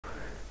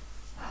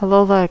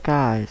Hello there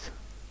guys.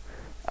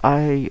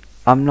 I'm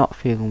not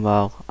feeling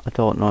well. I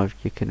don't know if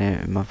you can hear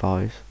it in my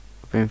voice.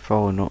 I've been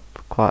throwing up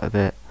quite a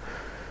bit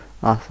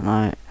last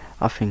night.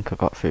 I think I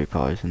got food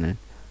poisoning.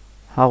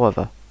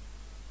 However,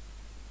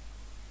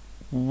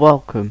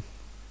 welcome.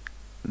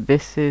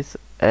 This is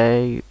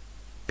a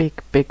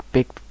big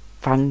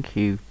thank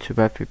you to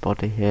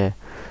everybody here.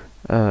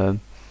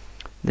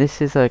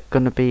 This is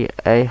gonna be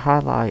a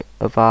highlight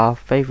of our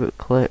favourite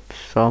clips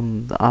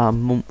from our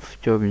month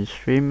during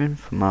streaming,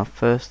 from our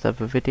first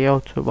ever video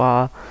to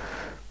our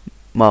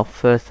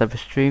first ever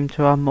stream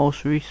to our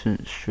most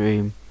recent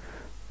stream.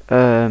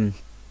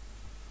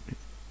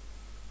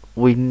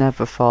 We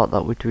never thought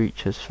that we'd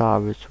reach as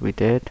far as we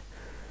did,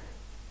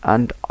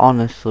 and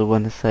honestly,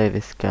 when I say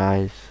this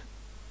guys,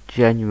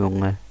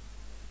 genuinely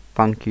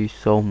thank you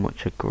so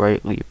much. I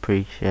greatly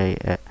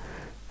appreciate it,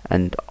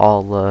 and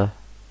all the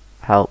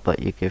help that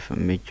you've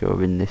given me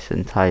during this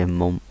entire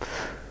month.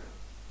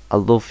 I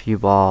love you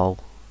all.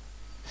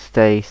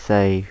 Stay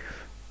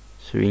safe.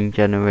 Serene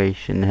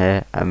Generation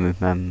here, and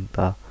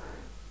remember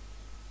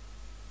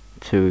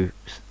to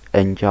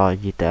enjoy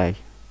your day.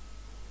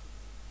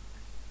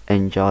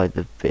 Enjoy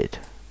the vid.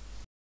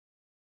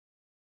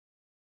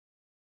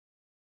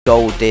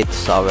 Golded,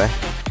 sorry.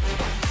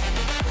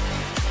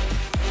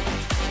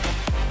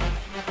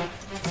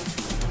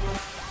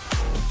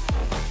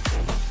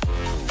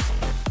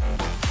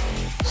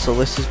 So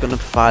this is going to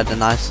provide a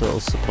nice little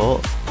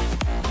support.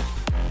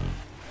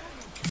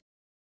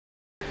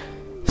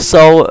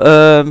 So,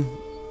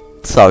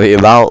 sorry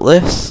about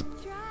this.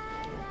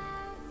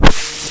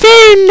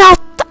 Fear not,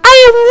 I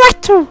am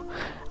Rattle.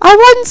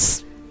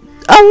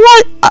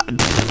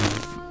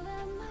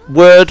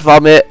 Word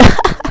vomit.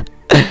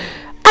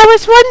 I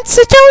was once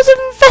a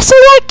chosen vessel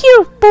like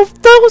you,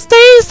 but those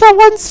days are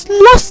once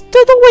lost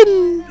to the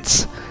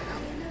winds.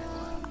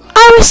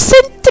 I was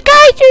sent to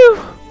guide you.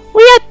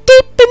 We are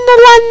deep in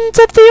the lands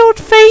of the old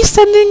face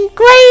and in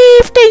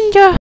grave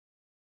danger.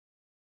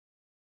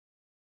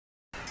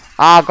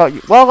 I got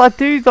you. Well, I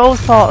do those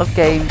sort of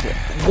games.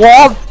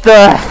 What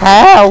the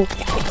hell?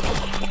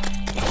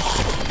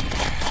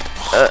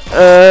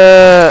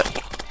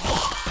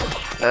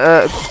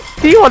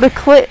 Do you want to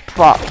clip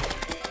that,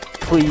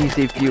 please,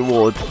 if you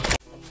would?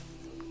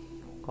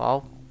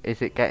 Well,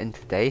 is it getting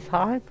to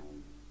daytime?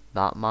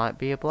 That might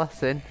be a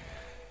blessing.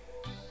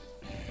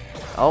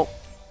 Oh.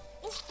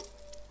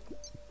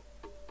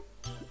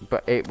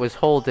 But it was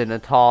holding a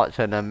torch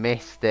and I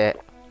missed it.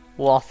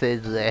 What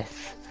is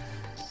this?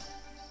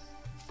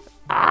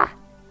 Ah!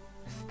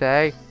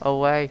 Stay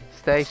away.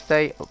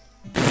 Stay.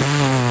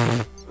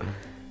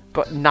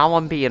 But now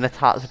I'm being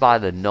attacked by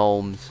the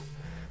gnomes.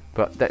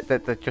 But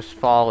they're just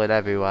falling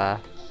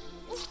everywhere.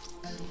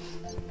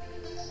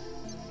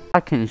 I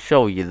can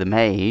show you the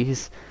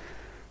maze.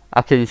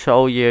 I can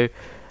show you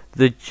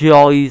the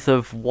joys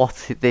of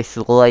what this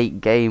late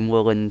game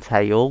will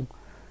entail.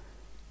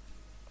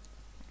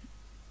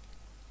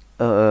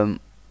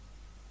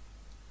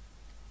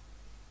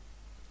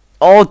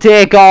 Oh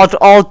dear God,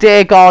 oh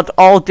dear God,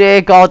 oh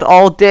dear God,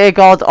 oh dear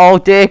God, oh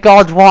dear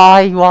God,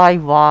 why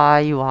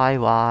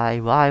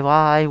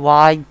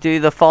do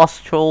the Foss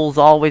trolls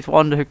always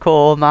want to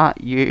come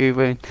at you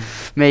and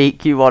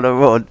make you want to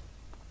run?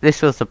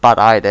 This was a bad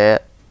idea.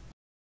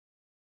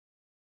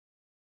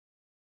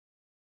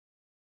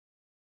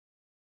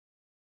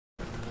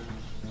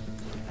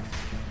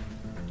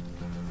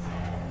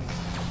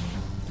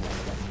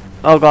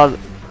 Oh God,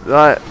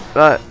 right,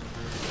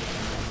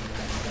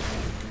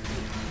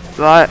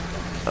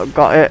 I've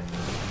got it.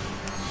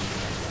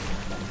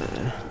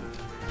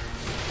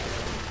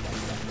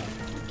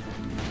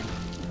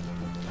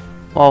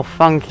 Well,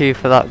 thank you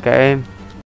for that game.